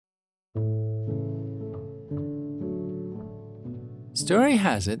Story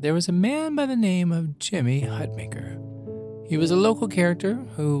has it there was a man by the name of Jimmy Hutmaker. He was a local character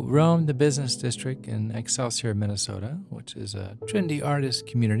who roamed the business district in Excelsior, Minnesota, which is a trendy artist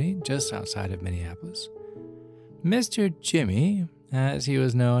community just outside of Minneapolis. Mr. Jimmy, as he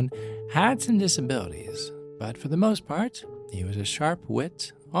was known, had some disabilities, but for the most part, he was a sharp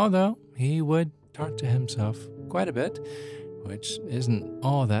wit, although he would talk to himself quite a bit, which isn't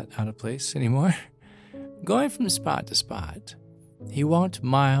all that out of place anymore. Going from spot to spot, he walked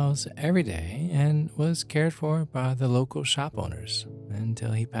miles every day and was cared for by the local shop owners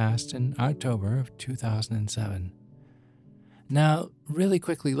until he passed in October of 2007. Now, really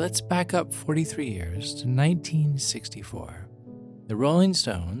quickly, let's back up 43 years to 1964. The Rolling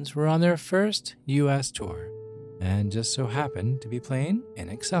Stones were on their first U.S. tour and just so happened to be playing in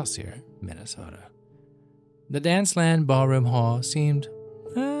Excelsior, Minnesota. The Danceland Ballroom Hall seemed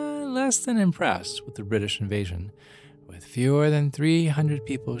less than impressed with the British invasion, with fewer than 300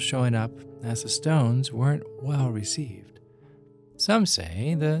 people showing up as the Stones weren't well received. Some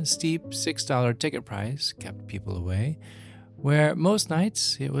say the steep $6 ticket price kept people away, where most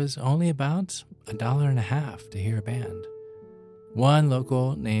nights it was only about $1.50 to hear a band. One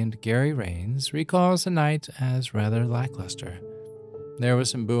local named Gary Rains recalls the night as rather lackluster. There was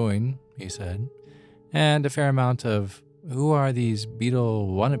some booing, he said, and a fair amount of, "Who are these Beatle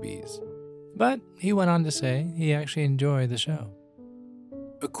wannabes?" But he went on to say he actually enjoyed the show.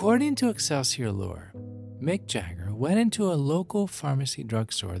 According to Excelsior lore, Mick Jagger went into a local pharmacy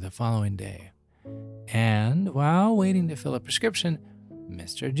drugstore the following day, and while waiting to fill a prescription,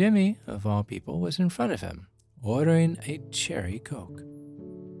 Mr. Jimmy, of all people, was in front of him, ordering a cherry Coke.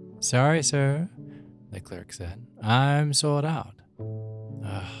 "Sorry, sir," the clerk said. "I'm sold out."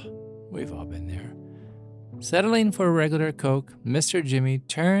 We've all been there. Settling for a regular Coke, Mr. Jimmy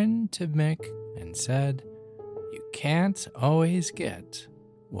turned to Mick and said, "You can't always get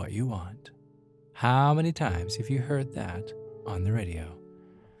what you want." How many times have you heard that on the radio?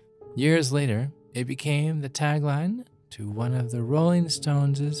 Years later, it became the tagline to one of the Rolling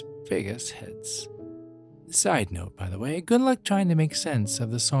Stones' biggest hits. Side note, by the way, good luck trying to make sense of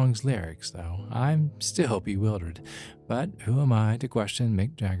the song's lyrics, though. I'm still bewildered, but who am I to question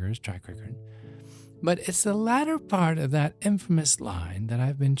Mick Jagger's track record? But it's the latter part of that infamous line that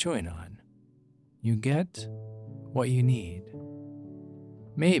I've been chewing on. You get what you need.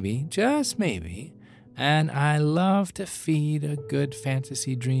 Maybe, just maybe, and I love to feed a good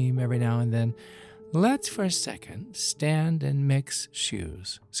fantasy dream every now and then, let's for a second stand in Mick's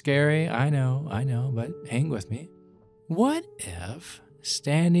shoes. Scary, I know, but hang with me. What if,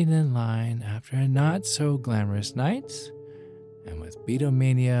 standing in line after a not-so-glamorous night, and with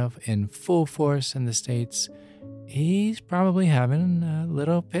Beatlemania in full force in the States, he's probably having a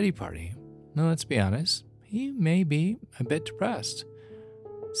little pity party. Now, let's be honest, he may be a bit depressed.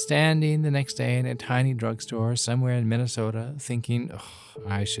 Standing the next day in a tiny drugstore somewhere in Minnesota thinking,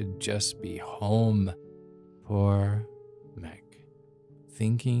 I should just be home. Poor Mick.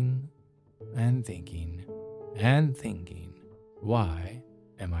 Thinking and thinking and thinking, why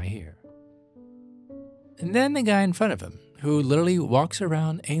am I here? And then the guy in front of him, who literally walks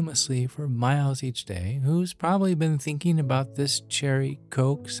around aimlessly for miles each day, who's probably been thinking about this cherry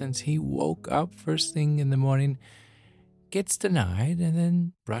Coke since he woke up first thing in the morning, gets denied and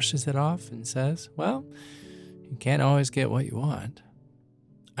then brushes it off and says, well, you can't always get what you want.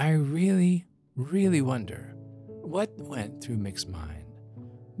 I really, really wonder what went through Mick's mind.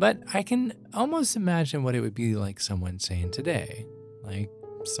 But I can almost imagine what it would be like someone saying today, like,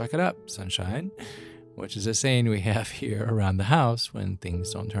 suck it up, sunshine, which is a saying we have here around the house when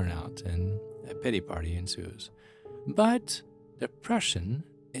things don't turn out and a pity party ensues. But depression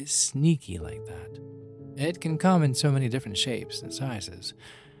is sneaky like that. It can come in so many different shapes and sizes.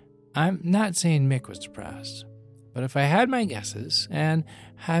 I'm not saying Mick was depressed, but if I had my guesses, and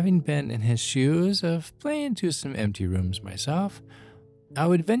having been in his shoes of playing to some empty rooms myself, I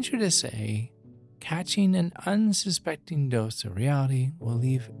would venture to say catching an unsuspecting dose of reality will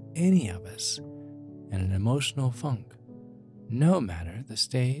leave any of us in an emotional funk, no matter the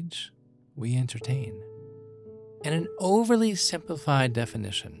stage we entertain. In an overly simplified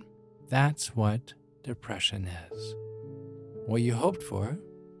definition, that's what depression is. What you hoped for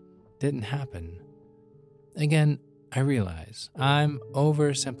didn't happen. Again, I realize I'm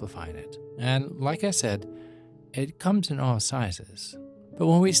oversimplifying it, and like I said, it comes in all sizes. But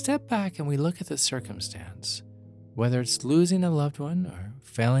when we step back and we look at the circumstance, whether it's losing a loved one or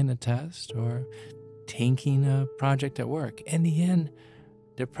failing a test or tanking a project at work, in the end,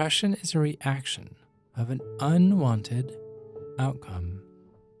 depression is a reaction of an unwanted outcome.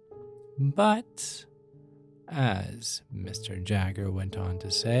 But As Mr. Jagger went on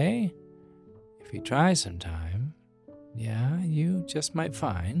to say, if you try sometime, you just might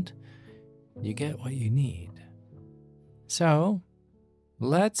find you get what you need. So,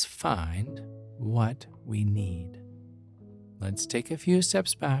 let's find what we need. Let's take a few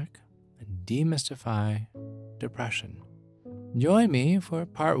steps back and demystify depression. Join me for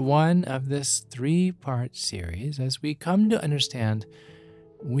part 1 of this 3-part series as we come to understand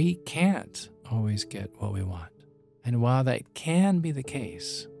we can't always get what we want. And while that can be the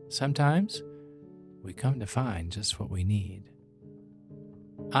case, sometimes we come to find just what we need.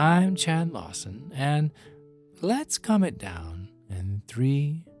 I'm Chad Lawson, and let's calm it down in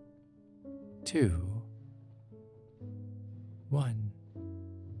 3, 2, 1.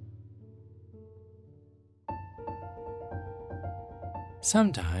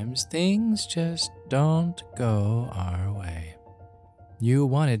 Sometimes things just don't go our way. You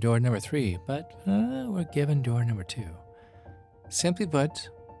wanted door number 3, but we're given door number 2. Simply put,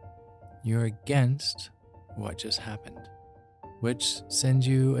 you're against what just happened, which sends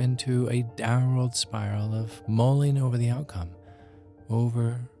you into a downward spiral of mulling over the outcome,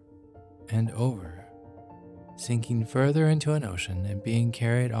 over and over, sinking further into an ocean and being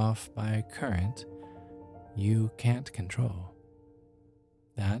carried off by a current you can't control.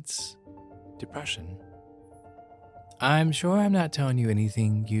 That's depression. I'm sure I'm not telling you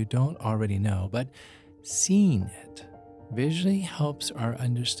anything you don't already know, but seeing it visually helps our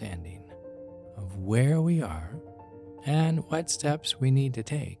understanding of where we are and what steps we need to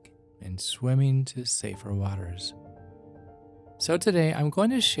take in swimming to safer waters. So today I'm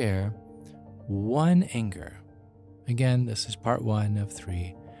going to share one anchor. Again, this is part 1 of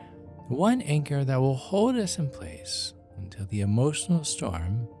 3. One anchor that will hold us in place until the emotional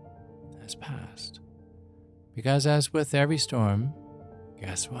storm has passed. Because as with every storm,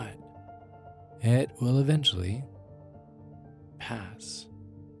 guess what? It will eventually pass.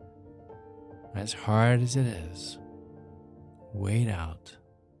 As hard as it is, wait out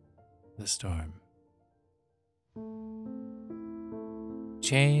the storm.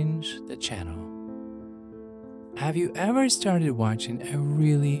 Change the channel. Have you ever started watching a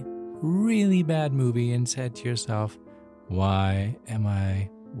really, really bad movie and said to yourself, why am I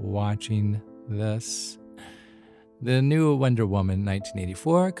watching this? The new Wonder Woman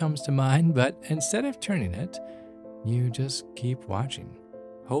 1984 comes to mind, but instead of turning it, you just keep watching,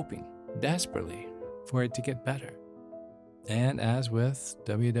 hoping desperately for it to get better. And as with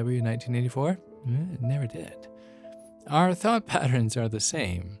WW 1984, it never did. Our thought patterns are the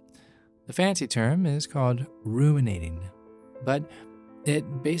same. The fancy term is called ruminating, but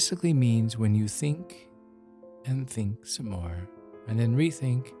it basically means when you think and think some more, and then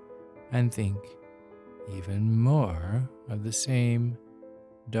rethink and think even more of the same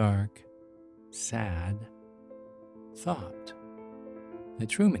dark, sad thought.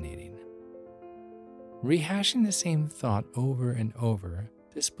 It's ruminating. Rehashing the same thought over and over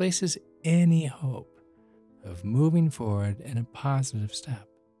displaces any hope of moving forward in a positive step.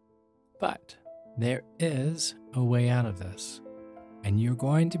 But there is a way out of this, and you're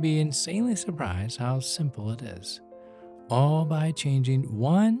going to be insanely surprised how simple it is, all by changing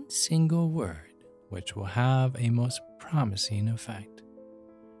one single word, which will have a most promising effect.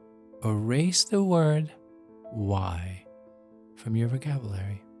 Erase the word why from your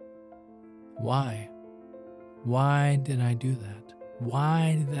vocabulary. Why? Why did I do that?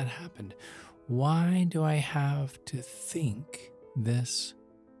 Why did that happen? Why do I have to think this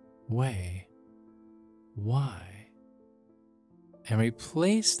way? Why? And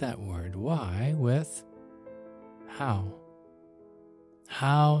replace that word why with how.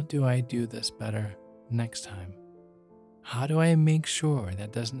 How do I do this better next time? How do I make sure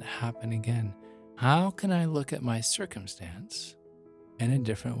that doesn't happen again? How can I look at my circumstance in a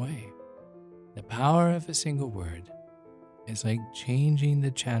different way? The power of a single word is like changing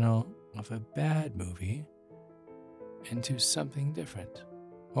the channel of a bad movie into something different.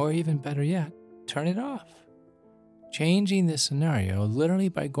 Or even better yet, turn it off. Changing the scenario literally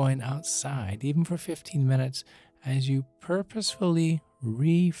by going outside, even for 15 minutes, as you purposefully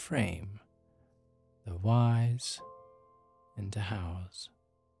reframe the whys into hows.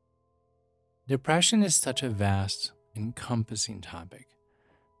 Depression is such a vast, encompassing topic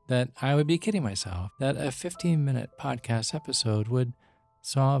that I would be kidding myself that a 15-minute podcast episode would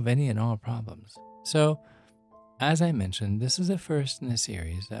solve any and all problems. So, as I mentioned, this is the first in a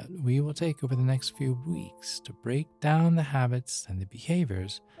series that we will take over the next few weeks to break down the habits and the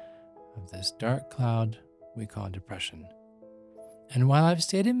behaviors of this dark cloud we call depression. And while I've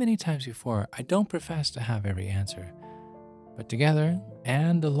stated many times before, I don't profess to have every answer. But together,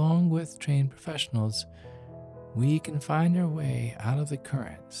 and along with trained professionals, we can find our way out of the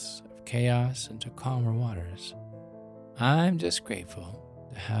currents of chaos into calmer waters. I'm just grateful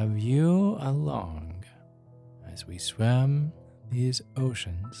to have you along as we swim these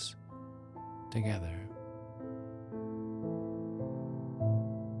oceans together.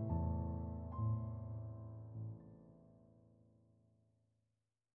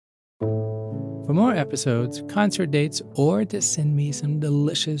 For more episodes, concert dates, or to send me some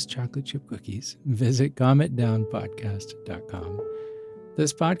delicious chocolate chip cookies, visit cometdownpodcast.com.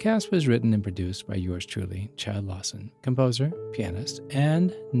 This podcast was written and produced by yours truly, Chad Lawson, composer, pianist,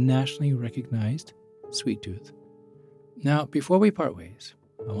 and nationally recognized sweet tooth. Now, before we part ways,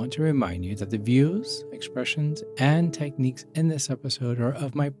 I want to remind you that the views, expressions, and techniques in this episode are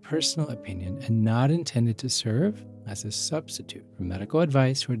of my personal opinion and not intended to serve as a substitute for medical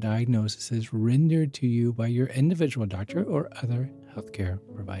advice or diagnoses rendered to you by your individual doctor or other healthcare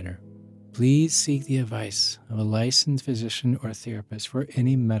provider. Please seek the advice of a licensed physician or therapist for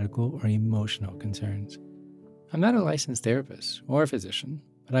any medical or emotional concerns. I'm not a licensed therapist or physician,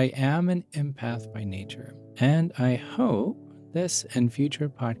 but I am an empath by nature, and I hope this and future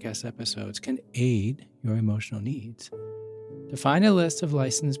podcast episodes can aid your emotional needs. To find a list of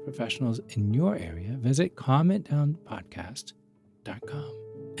licensed professionals in your area, visit cometdownpodcast.com.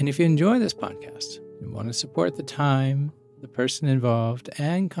 And if you enjoy this podcast and want to support the time, the person involved,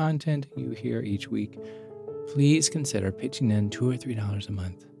 and content you hear each week, please consider pitching in $2 or $3 a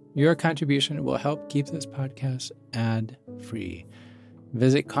month. Your contribution will help keep this podcast ad-free.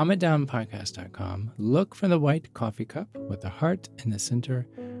 Visit cometdownpodcast.com, look for the white coffee cup with the heart in the center,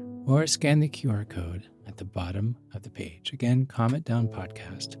 or scan the QR code at the bottom of the page. Again,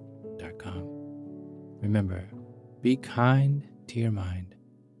 cometdownpodcast.com. Remember, be kind to your mind.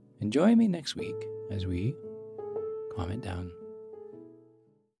 And join me next week as we calm it down.